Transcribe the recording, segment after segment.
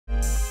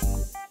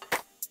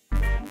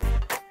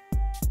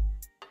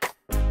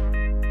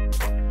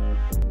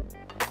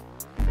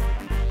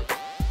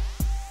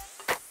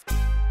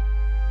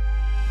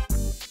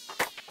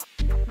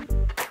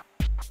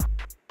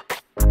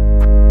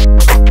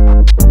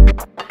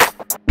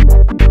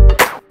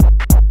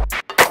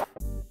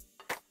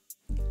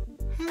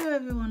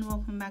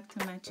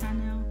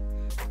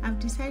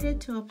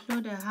to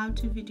upload a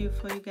how-to video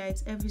for you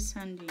guys every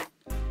Sunday.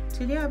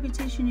 Today I'll be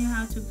teaching you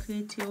how to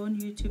create your own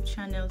YouTube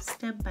channel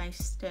step by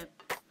step.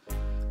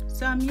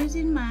 So I'm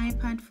using my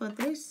iPad for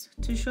this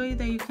to show you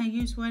that you can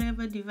use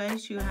whatever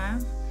device you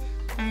have,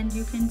 and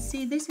you can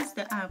see this is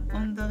the app.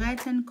 On the right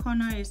hand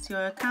corner is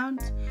your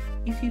account.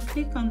 If you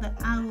click on the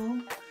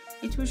arrow,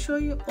 it will show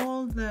you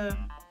all the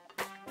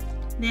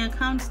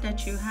accounts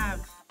that you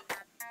have.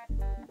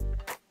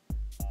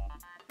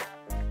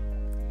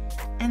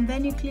 And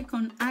then you click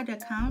on add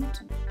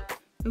account.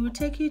 It will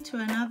take you to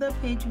another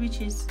page,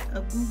 which is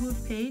a Google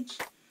page.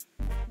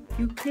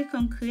 You click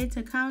on create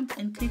account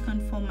and click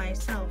on for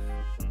myself.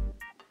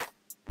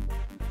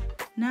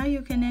 Now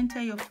you can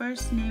enter your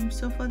first name.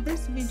 So for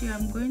this video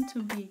I'm going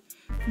to be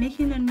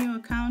making a new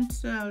account,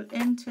 so I'll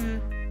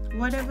enter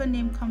whatever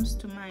name comes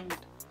to mind.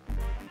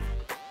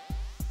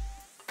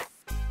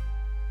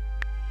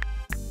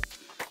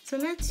 So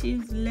let's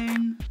use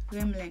Learn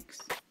Wremlex.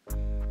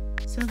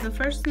 So the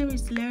first name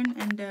is Learn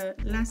and the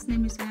last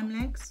name is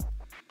Wremlex,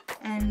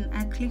 and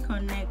I click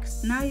on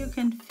next. Now you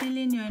can fill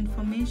in your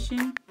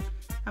information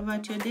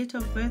about your date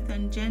of birth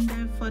and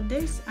gender. For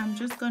this, I'm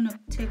just gonna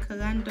take a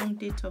random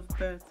date of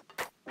birth.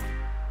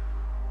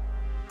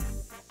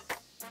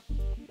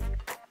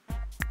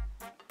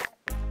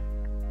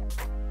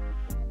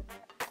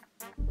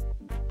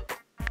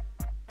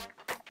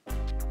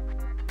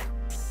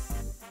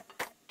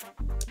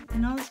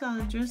 And also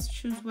I'll just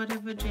choose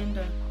whatever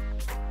gender,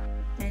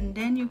 and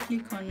then you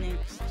click on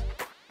next.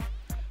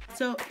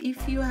 So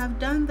if you have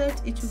done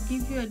that, it will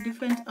give you a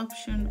different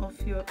option of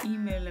your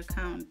email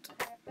account.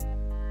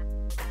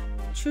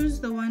 Choose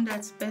the one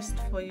that's best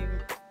for you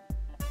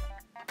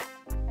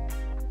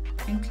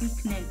and click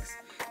next.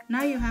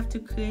 Now you have to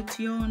create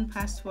your own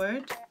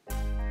password.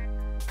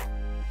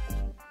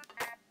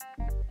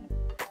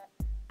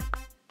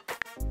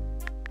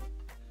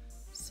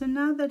 So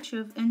now that you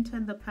have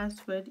entered the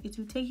password, it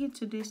will take you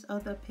to this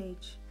other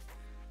page.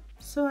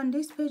 So on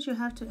this page you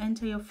have to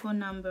enter your phone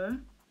number.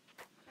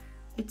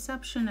 It's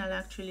optional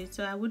actually,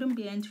 so I wouldn't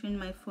be entering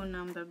my phone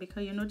number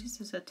because you notice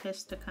it's a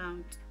test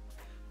account.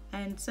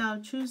 And so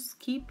I'll choose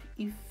skip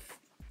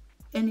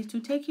and it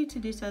will take you to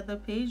this other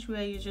page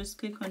where you just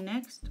click on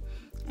next,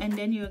 and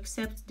then you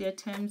accept their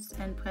terms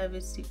and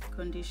privacy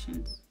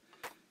conditions.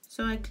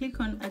 So I click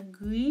on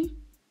agree,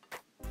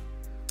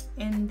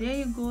 and there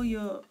you go,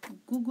 your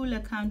Google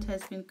account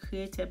has been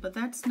created. But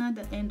that's not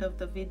the end of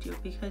the video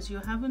because you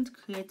haven't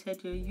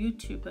created your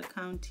YouTube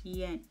account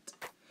yet.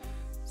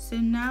 So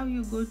now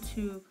you go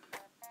to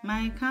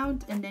my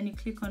account and then you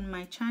click on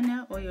my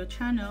channel or your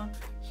channel.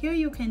 Here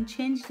you can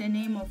change the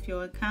name of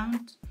your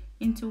account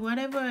into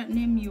whatever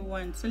name you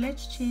want. So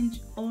let's change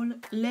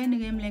Learn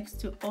Wremlex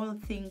to All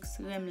Things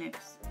Wremlex.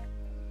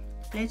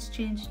 Let's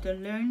change the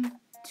Learn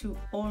to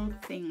All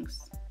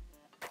Things.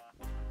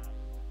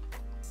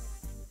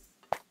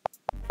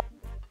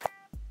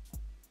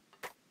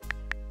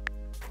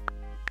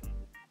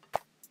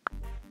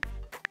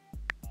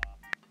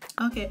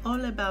 Okay,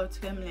 All About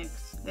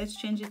Wremlex. Let's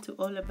change it to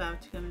All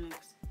About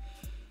Wremlex.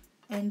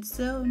 And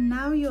so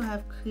now you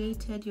have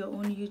created your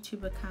own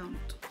YouTube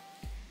account.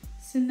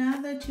 So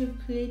now that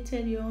you've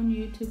created your own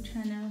YouTube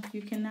channel,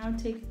 you can now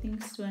take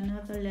things to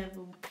another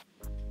level.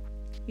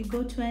 You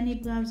go to any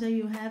browser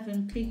you have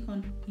and click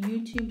on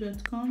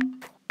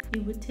youtube.com.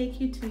 It will take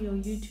you to your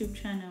YouTube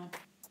channel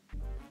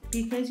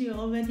because you're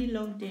already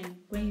logged in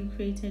when you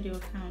created your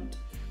account.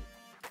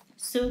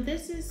 So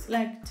this is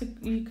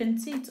you can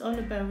see it's all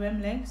about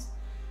Wremlex.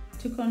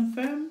 To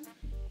confirm,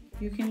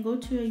 you can go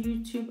to a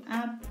YouTube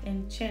app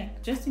and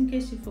check, just in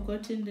case you've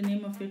forgotten the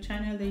name of your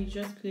channel that you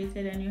just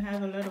created and you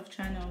have a lot of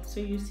channels. So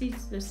you see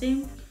it's the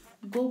same.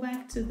 Go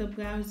back to the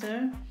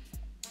browser,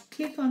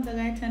 click on the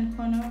right hand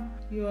corner,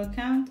 your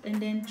account, and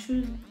then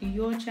choose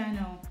your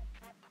channel.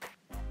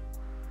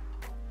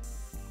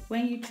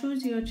 When you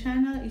choose your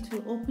channel, it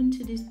will open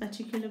to this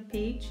particular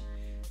page.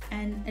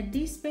 And at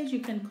this page you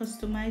can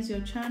customize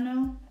your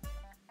channel.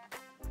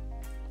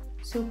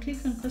 So click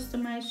on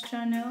customize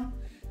channel.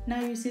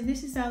 Now you see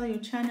this is how your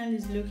channel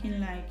is looking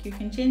like. You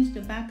can change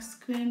the back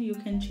screen, you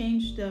can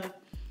change the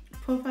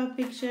profile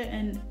picture,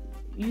 and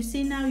you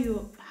see now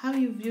how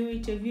you view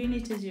it. You're viewing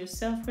it as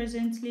yourself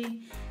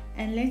presently.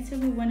 And let's say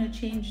we want to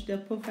change the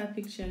profile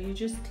picture. You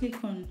just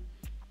click on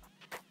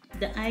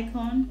the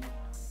icon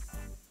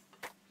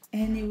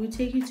and it will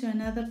take you to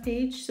another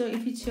page. So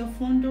if it's your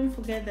phone, don't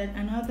forget that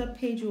another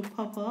page will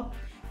pop up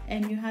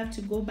and you have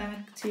to go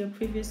back to your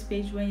previous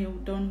page when you're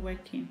done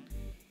working.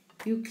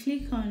 You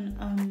click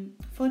on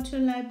photo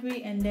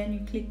library and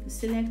then you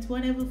select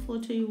whatever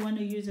photo you want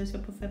to use as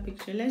your profile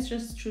picture. Let's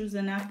just choose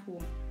an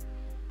apple.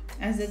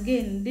 As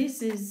again,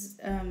 this is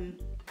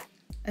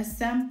a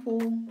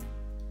sample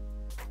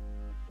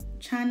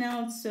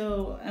channel,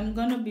 so I'm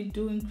gonna be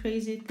doing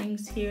crazy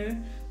things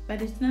here,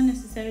 but it's not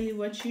necessarily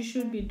what you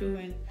should be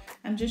doing.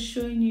 I'm just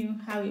showing you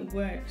how it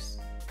works.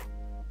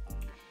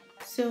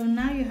 So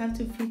now you have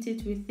to fit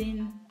it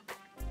within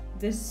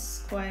this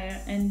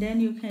square, and then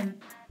you can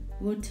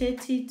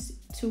rotate it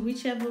to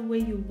whichever way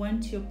you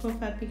want your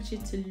profile picture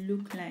to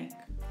look like.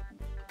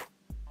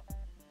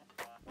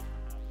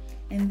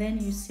 and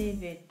then you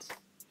save it.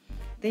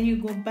 Then you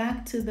go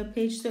back to the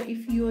page. So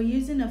if you are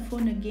using a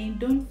phone again,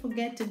 don't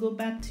forget to go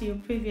back to your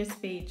previous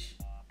page.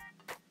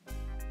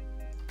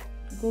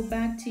 Go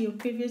back to your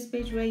previous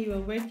page where you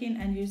are working,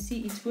 and you see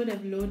it would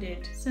have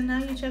loaded. So now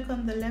you check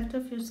on the left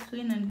of your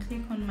screen and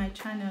click on my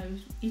channel.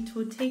 It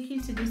will take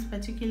you to this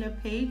particular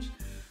page.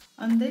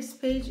 On this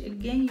page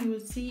again, you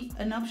will see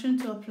an option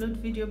to upload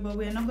video, but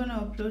we're not going to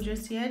upload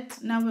just yet.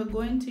 Now we're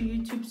going to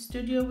YouTube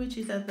Studio, which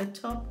is at the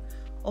top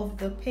of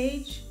the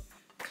page.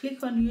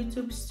 Click on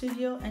YouTube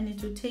Studio and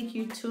it will take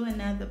you to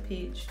another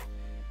page,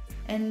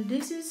 and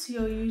this is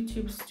your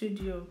YouTube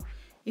Studio.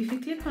 If you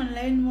click on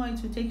learn more,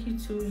 it will take you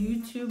to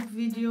YouTube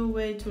video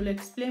where it will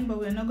explain, but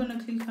we're not going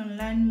to click on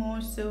learn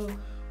more, so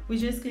we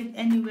just click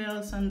anywhere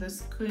else on the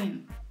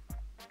screen.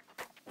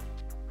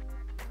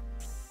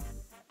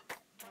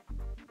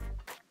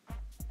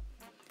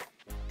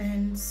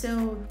 And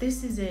so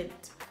this is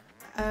it.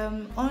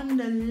 On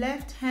the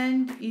left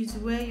hand is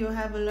where you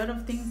have a lot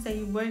of things that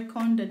you work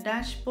on: the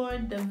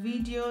dashboard, the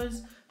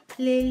videos,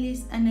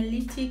 playlist,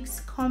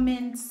 analytics,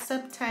 comments,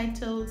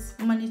 subtitles,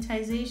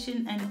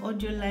 monetization, and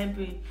audio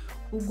library.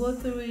 We'll go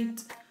through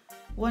it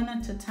one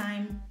at a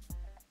time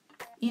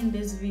in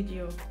this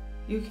video.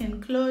 You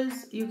can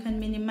close, you can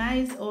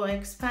minimize or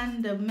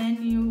expand the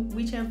menu,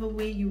 whichever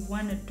way you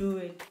want to do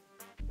it.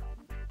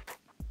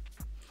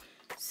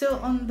 So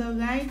on the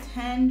right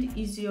hand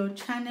is your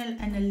channel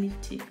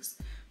analytics.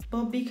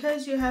 But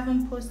because you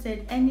haven't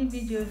posted any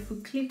video, if you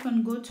click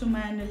on go to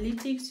my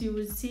analytics, you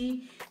will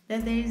see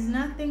that there is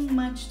nothing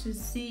much to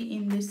see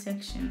in this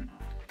section.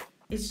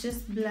 It's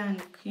just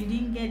blank. You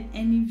didn't get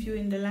any view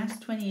in the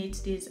last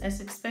 28 days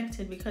as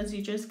expected because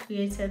you just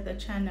created the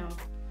channel.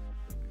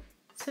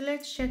 So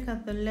let's check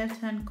out the left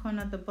hand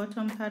corner, the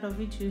bottom part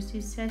of it. You see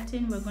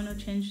setting. We're going to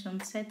change some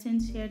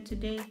settings here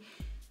today.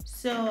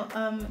 So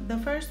the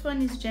first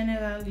one is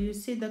general. You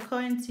see the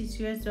currency is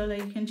US dollar.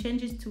 You can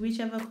change it to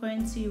whichever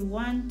currency you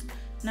want.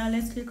 Now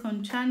let's click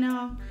on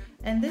channel,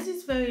 and this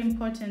is very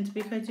important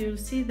because you'll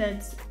see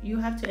that you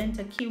have to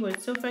enter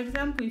keywords. So for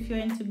example, if you're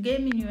into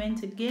gaming, you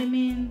enter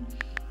gaming,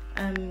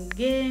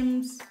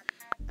 games.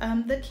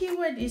 The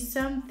keyword is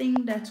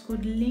something that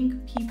could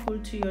link people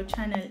to your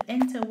channel.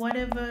 Enter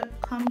whatever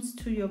comes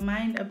to your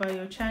mind about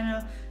your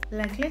channel.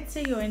 Like let's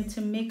say you're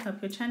into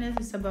makeup, your channel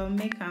is about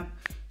makeup,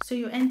 so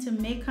you enter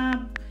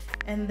makeup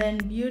and then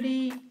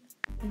beauty.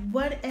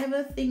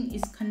 Whatever thing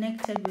is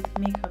connected with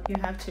makeup, you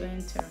have to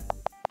enter.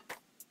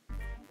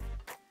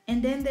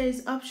 And then there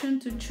is option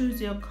to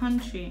choose your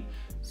country.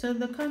 So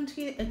the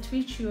country at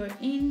which you are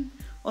in,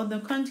 or the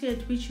country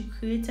at which you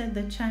created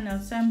the channel.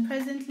 So I'm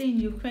presently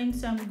in Ukraine,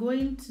 so I'm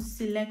going to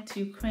select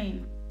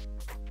Ukraine.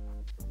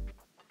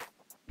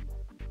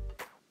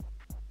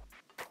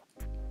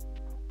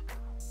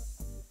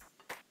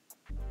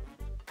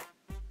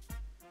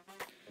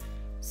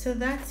 So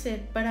that's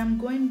it, but I'm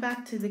going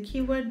back to the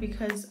keyword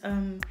because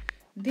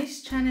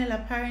this channel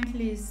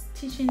apparently is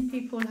teaching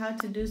people how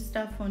to do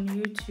stuff on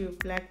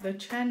YouTube, like the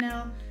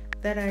channel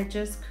that I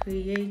just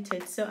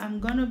created. So I'm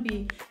gonna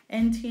be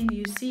entering,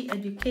 you see,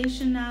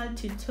 educational,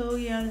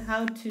 tutorial,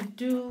 how to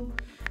do,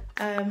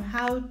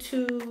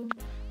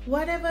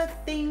 whatever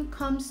thing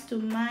comes to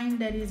mind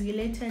that is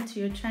related to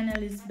your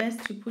channel is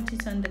best to put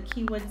it on the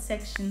keyword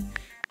section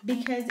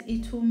because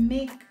it will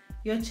make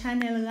your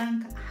channel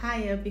rank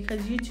higher,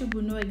 because YouTube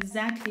will know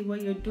exactly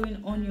what you're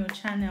doing on your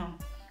channel.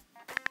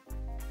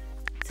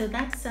 So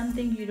that's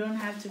something you don't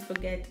have to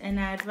forget, and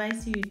I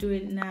advise you do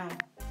it now.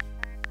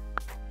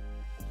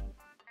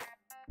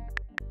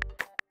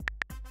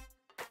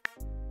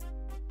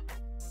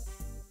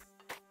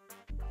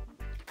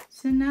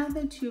 So now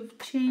that you've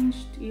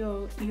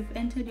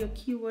entered your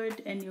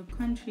keyword and your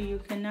country,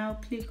 you can now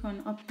click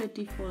on upload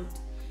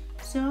default.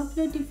 So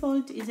upload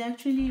default is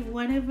actually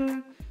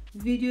whatever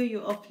video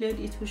you upload,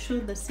 it will show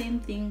the same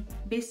thing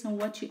based on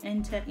what you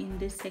enter in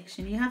this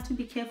section. You have to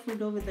be careful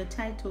though with the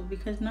title,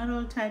 because not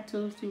all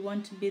titles you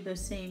want to be the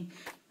same,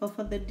 but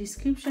for the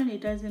description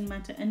it doesn't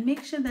matter. And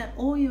make sure that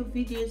all your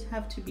videos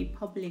have to be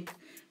public,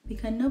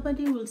 because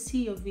nobody will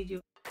see your video.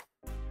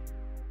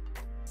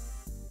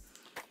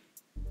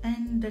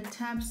 And the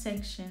tab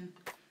section,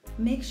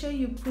 make sure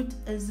you put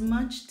as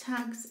much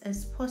tags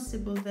as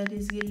possible that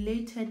is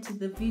related to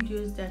the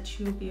videos that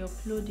you'll be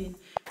uploading,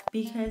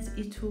 because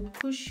it will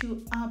push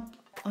you up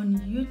on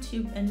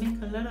YouTube and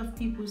make a lot of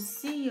people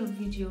see your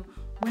video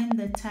when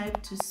they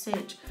type to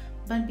search.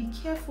 But be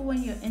careful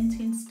when you're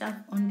entering stuff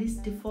on this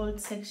default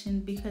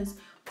section, because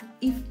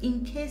if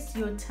in case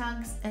your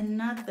tags are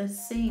not the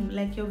same,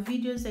 like your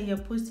videos that you're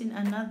posting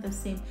are not the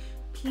same,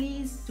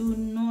 please do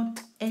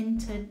not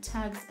enter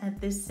tags at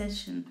this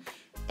session.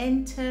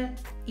 Enter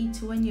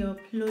it when you're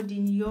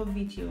uploading your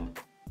video.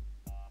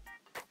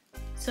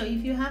 So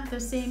if you have the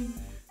same,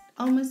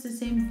 almost the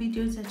same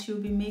videos that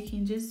you'll be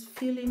making, just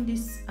fill in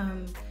this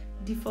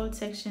default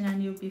section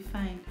and you'll be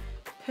fine.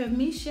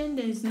 Permission,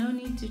 there is no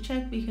need to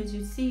check, because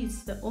you see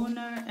it's the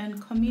owner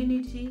and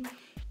community.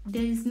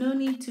 There is no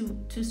need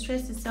to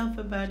stress yourself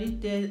about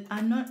it. There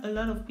are not a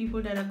lot of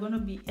people that are going to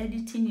be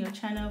editing your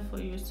channel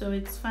for you, so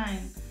it's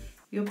fine.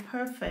 You're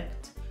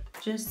perfect.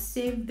 Just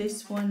save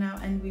this one now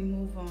and we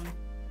move on.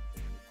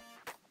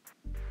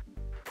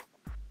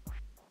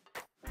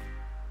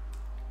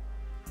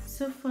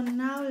 So for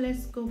now,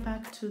 let's go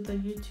back to the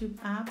YouTube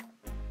app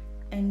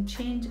and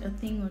change a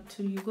thing or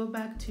two. You go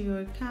back to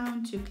your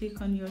account, you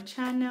click on your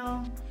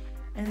channel,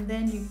 and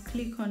then you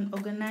click on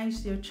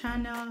organize your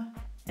channel,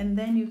 and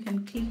then you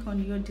can click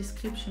on your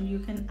description. You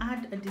can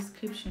add a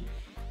description.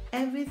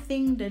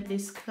 Everything that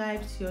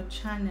describes your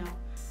channel,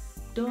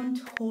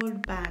 don't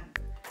hold back.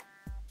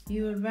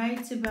 You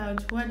write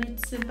about what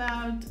it's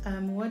about,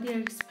 what you're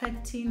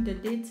expecting, the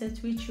dates at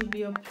which you'll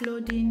be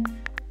uploading,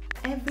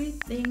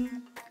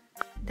 everything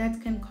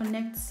that can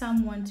connect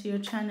someone to your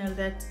channel,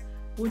 that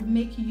would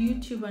make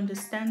YouTube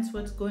understand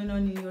what's going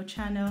on in your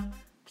channel.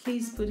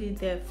 Please put it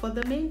there. For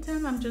the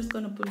meantime, I'm just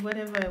going to put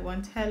whatever I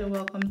want. Hello,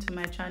 welcome to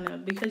my channel,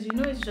 because you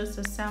know it's just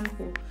a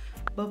sample.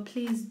 But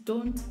please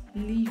don't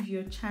leave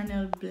your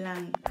channel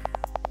blank.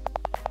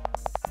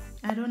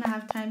 I don't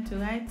have time to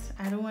write.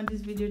 I don't want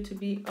this video to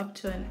be up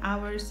to an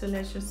hour, so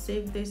let's just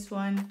save this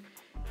one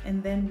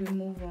and then we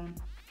move on.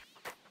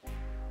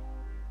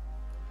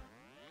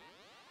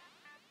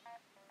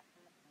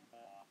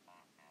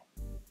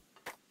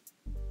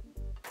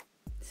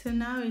 So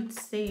now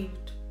it's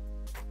saved.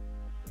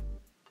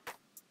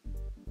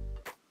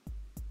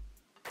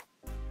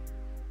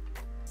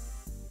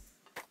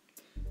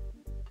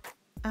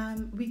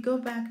 We go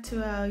back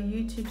to our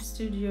YouTube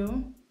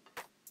studio.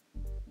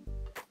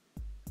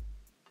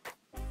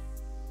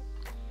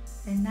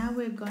 And now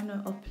we're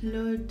gonna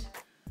upload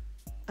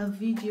a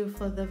video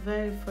for the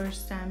very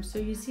first time. So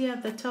you see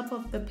at the top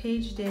of the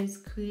page there's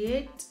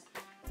create,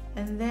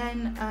 and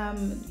then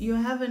you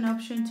have an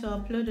option to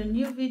upload a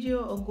new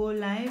video or go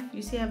live.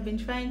 You see I've been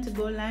trying to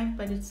go live,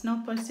 but it's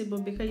not possible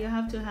because you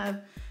have to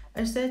have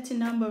a certain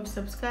number of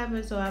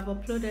subscribers, or I've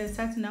uploaded a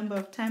certain number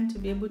of times to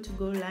be able to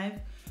go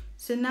live.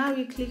 So now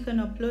you click on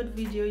upload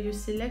video, you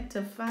select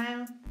a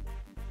file,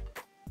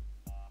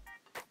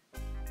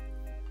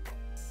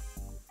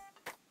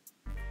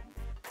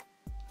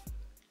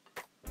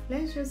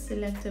 let's just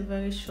select a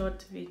very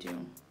short video.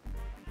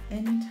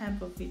 Any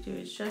type of video,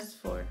 it's just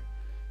for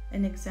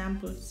an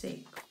example's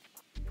sake.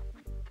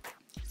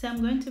 So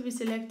I'm going to be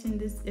selecting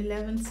this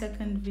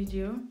 11-second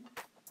video,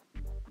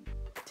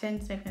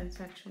 10 seconds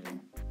actually.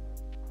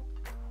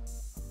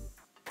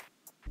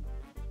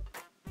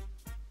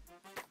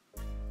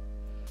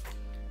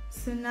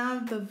 So now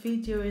the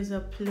video is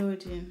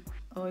uploading,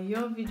 or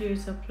your video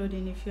is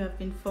uploading if you have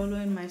been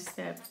following my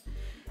steps.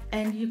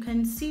 And you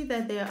can see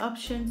that there are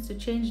options to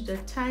change the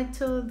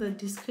title, the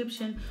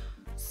description.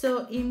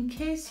 So in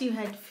case you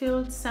had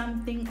filled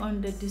something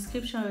on the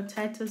description or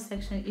title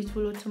section, it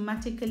will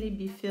automatically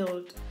be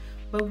filled.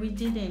 But we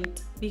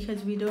didn't,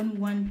 because we don't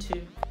want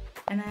to.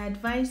 And I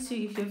advise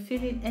you, if you're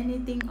filling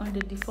anything on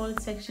the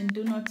default section,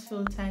 do not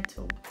fill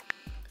title.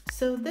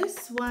 So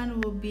this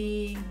one will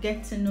be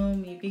get to know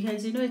me,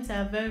 because you know it's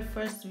our very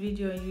first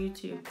video on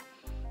YouTube.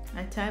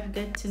 I type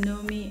get to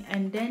know me,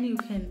 and then you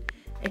can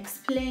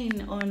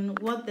explain on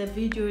what the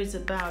video is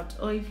about.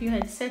 Or if you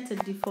had set a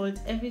default,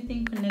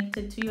 everything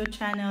connected to your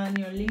channel and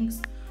your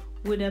links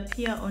would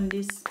appear on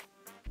this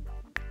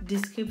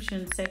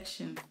description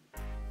section.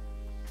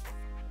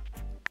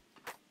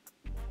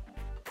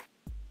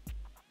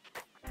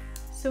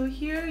 So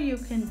here you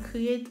can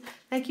create,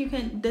 like you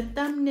can, the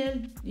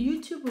thumbnail,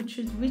 YouTube will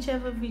choose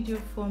whichever video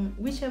from,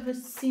 whichever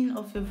scene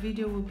of your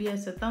video will be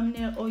as a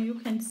thumbnail, or you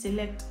can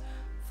select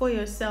for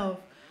yourself.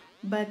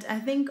 But I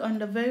think on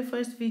the very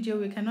first video,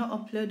 we cannot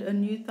upload a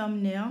new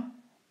thumbnail.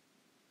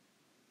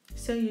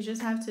 So you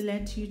just have to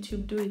let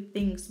YouTube do its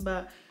things,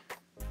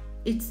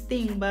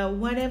 but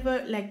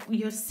whatever, like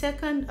your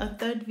second or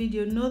third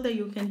video, know that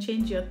you can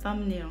change your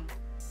thumbnail.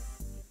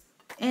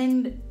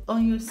 And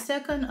on your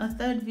second or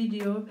third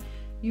video,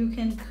 you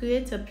can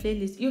create a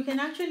playlist. You can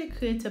actually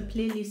create a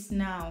playlist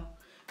now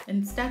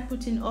and start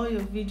putting all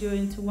your video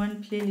into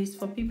one playlist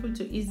for people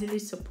to easily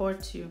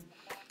support you.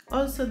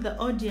 Also the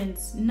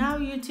audience, now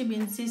YouTube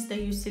insists that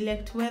you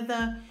select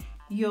whether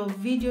your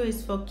video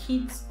is for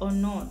kids or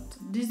not.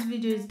 This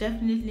video is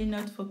definitely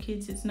not for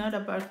kids. It's not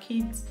about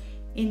kids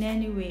in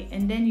any way.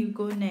 And then you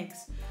go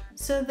next.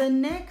 So the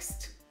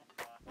next,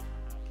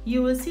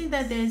 you will see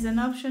that there is an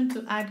option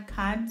to add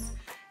cards.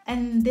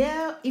 And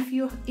there, if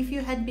you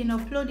had been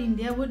uploading,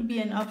 there would be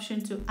an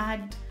option to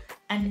add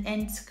an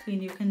end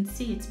screen. You can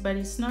see it, but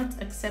it's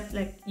not accept,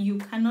 like you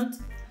cannot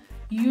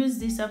use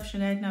this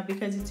option right now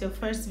because it's your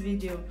first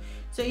video.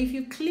 So if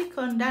you click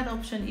on that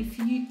option, if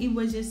it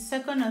was your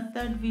second or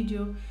third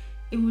video,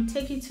 it will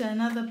take you to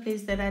another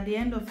place that at the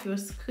end of your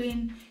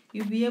screen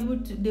they'll be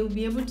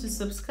able to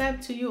subscribe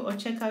to you or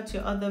check out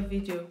your other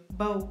video.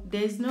 But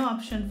there's no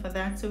option for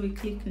that, so we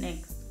click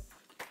next.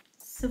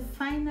 So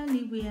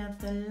finally we are at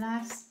the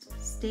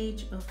last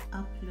stage of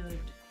upload,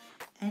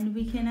 and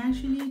we can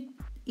actually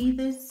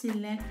either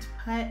select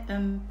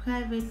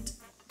private,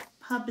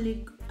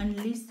 public,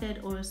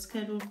 unlisted, or a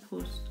scheduled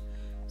post.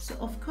 So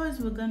of course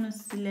we're gonna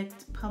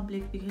select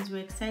public because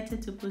we're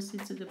excited to post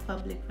it to the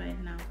public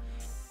right now.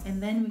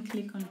 and then we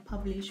click on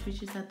publish,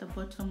 which is at the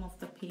bottom of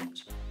the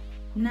page.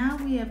 Now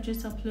we have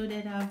just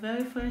uploaded our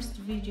very first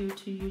video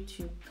to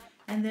YouTube,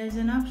 and there's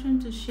an option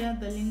to share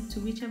the link to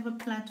whichever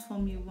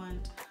platform you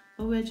want,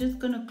 but we're just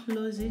gonna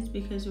close it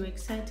because we're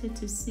excited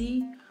to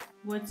see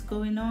what's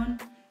going on.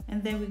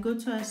 And then we go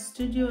to our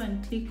studio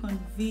and click on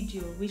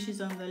video, which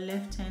is on the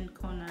left hand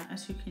corner,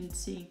 as you can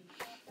see.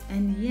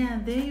 And yeah,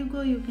 there you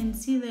go. You can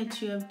see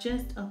that you have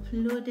just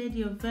uploaded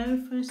your very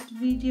first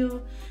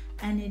video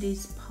and it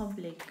is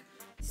public.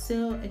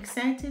 So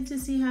excited to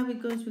see how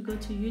it goes. We go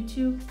to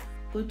YouTube,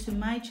 go to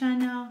my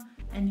channel,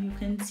 and you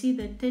can see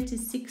that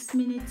 36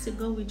 minutes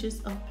ago we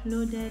just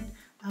uploaded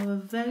our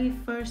very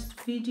first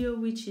video,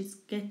 which is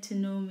Get to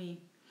Know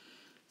Me.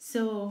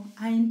 So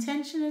I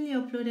intentionally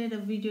uploaded a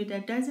video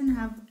that doesn't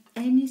have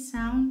any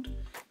sound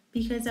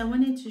because I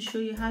wanted to show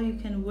you how you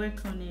can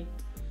work on it.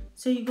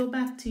 So you go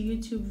back to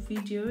YouTube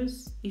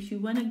videos. If you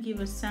want to give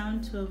a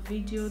sound to a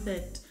video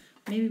that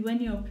maybe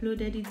when you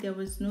uploaded it there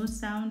was no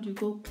sound, you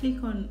go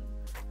click on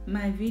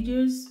my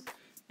videos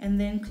and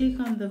then click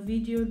on the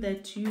video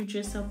that you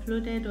just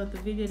uploaded or the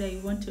video that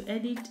you want to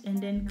edit,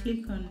 and then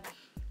click on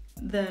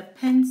the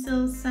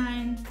pencil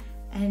sign,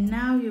 and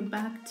now you're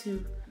back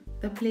to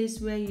the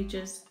place where you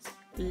just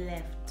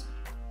left.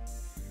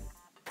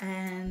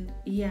 And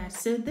yeah,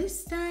 so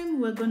this time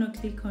we're gonna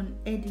click on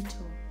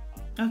editor.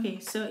 Okay,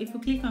 so if you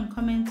click on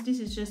comment, this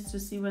is just to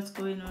see what's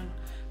going on,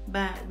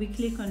 but we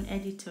click on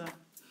editor,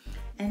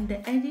 and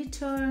the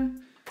editor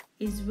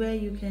is where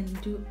you can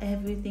do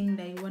everything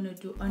that you want to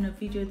do on a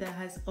video that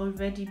has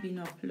already been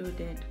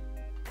uploaded.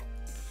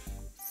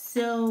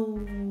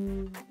 So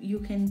you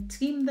can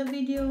trim the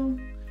video,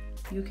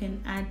 you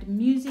can add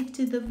music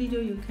to the video,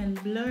 you can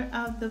blur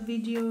out the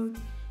video,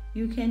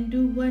 you can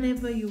do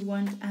whatever you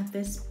want at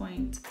this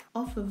point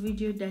of a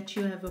video that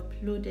you have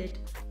uploaded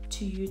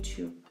to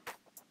YouTube.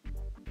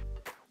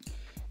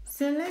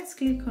 So let's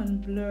click on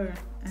blur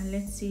and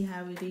let's see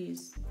how it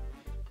is.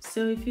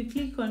 So if you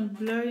click on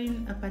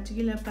blurring a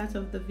particular part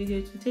of the video,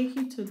 it will take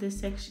you to this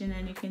section,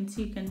 and you can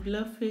see you can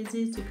blur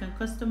phrases, you can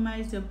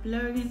customize your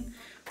blurring,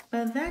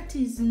 but that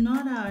is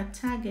not our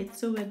target.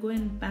 So we're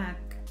going back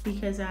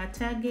because our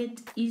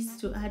target is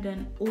to add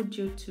an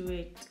audio to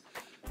it.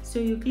 So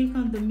you click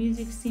on the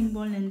music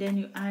symbol and then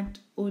you add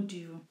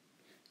audio.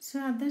 So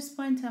at this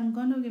point I'm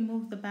going to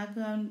remove the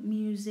background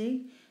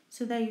music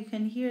so that you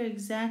can hear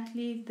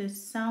exactly the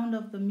sound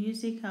of the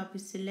music I'll be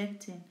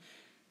selecting.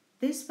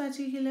 This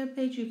particular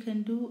page you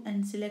can do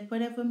and select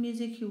whatever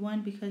music you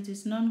want because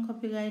it's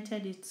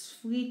non-copyrighted, it's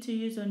free to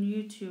use on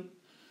YouTube.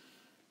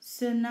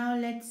 So now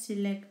let's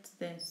select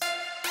this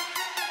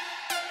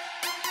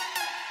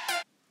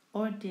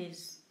or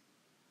this.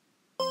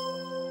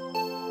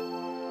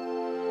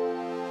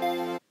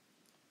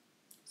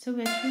 So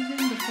we're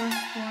choosing the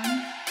first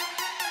one,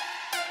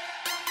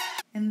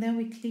 and then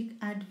we click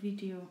add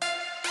video,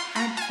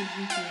 add to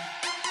video.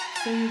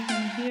 So you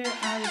can hear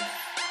how it's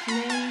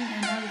playing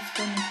and how it's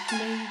going to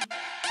play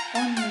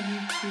on the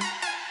YouTube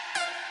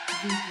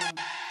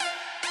video.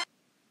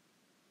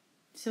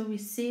 So we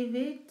save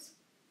it,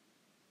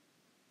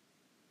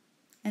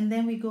 and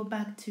then we go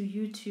back to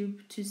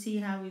YouTube to see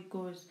how it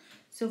goes.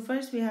 So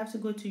first we have to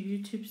go to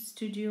YouTube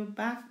Studio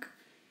back,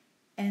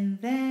 and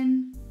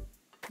then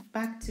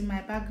back to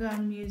my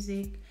background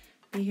music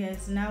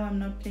because now I'm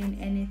not playing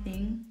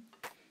anything.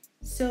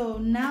 So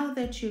now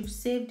that you've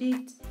saved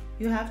it,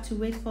 you have to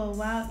wait for a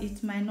while.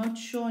 It might not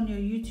show on your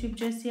YouTube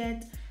just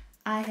yet.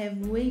 I have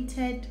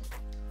waited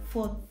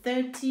for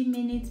 30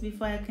 minutes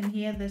before I can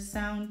hear the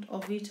sound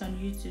of it on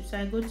YouTube. So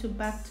I go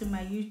back to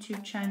my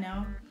YouTube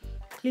channel,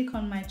 click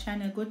on my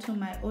channel, go to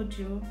my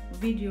audio,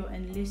 video,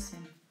 and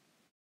listen.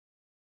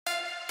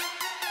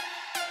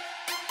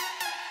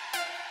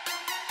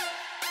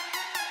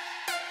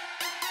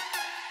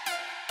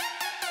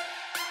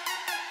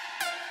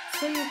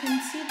 So you can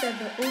see that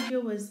the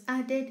audio was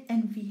added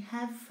and we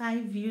have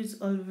 5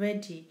 views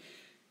already.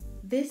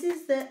 This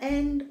is the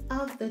end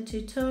of the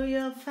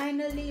tutorial.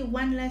 Finally,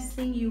 one last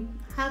thing, you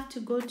have to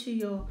go to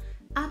your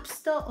App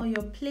Store or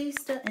your Play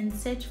Store and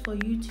search for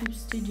YouTube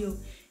Studio.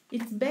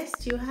 It's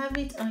best you have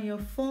it on your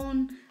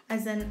phone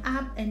as an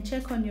app and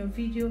check on your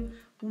video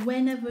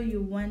whenever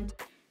you want.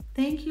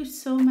 Thank you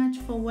so much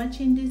for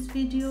watching this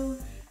video.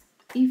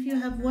 If you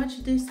have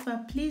watched this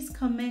far, please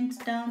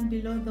comment down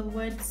below the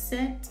word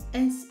SET,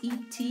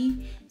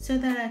 S-E-T, so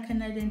that I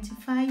can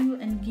identify you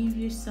and give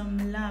you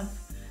some love.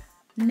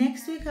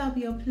 Next week, I'll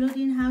be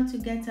uploading how to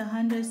get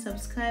 100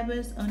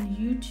 subscribers on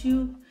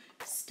YouTube.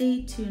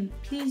 Stay tuned.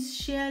 Please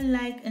share,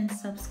 like, and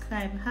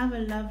subscribe. Have a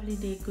lovely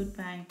day.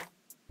 Goodbye.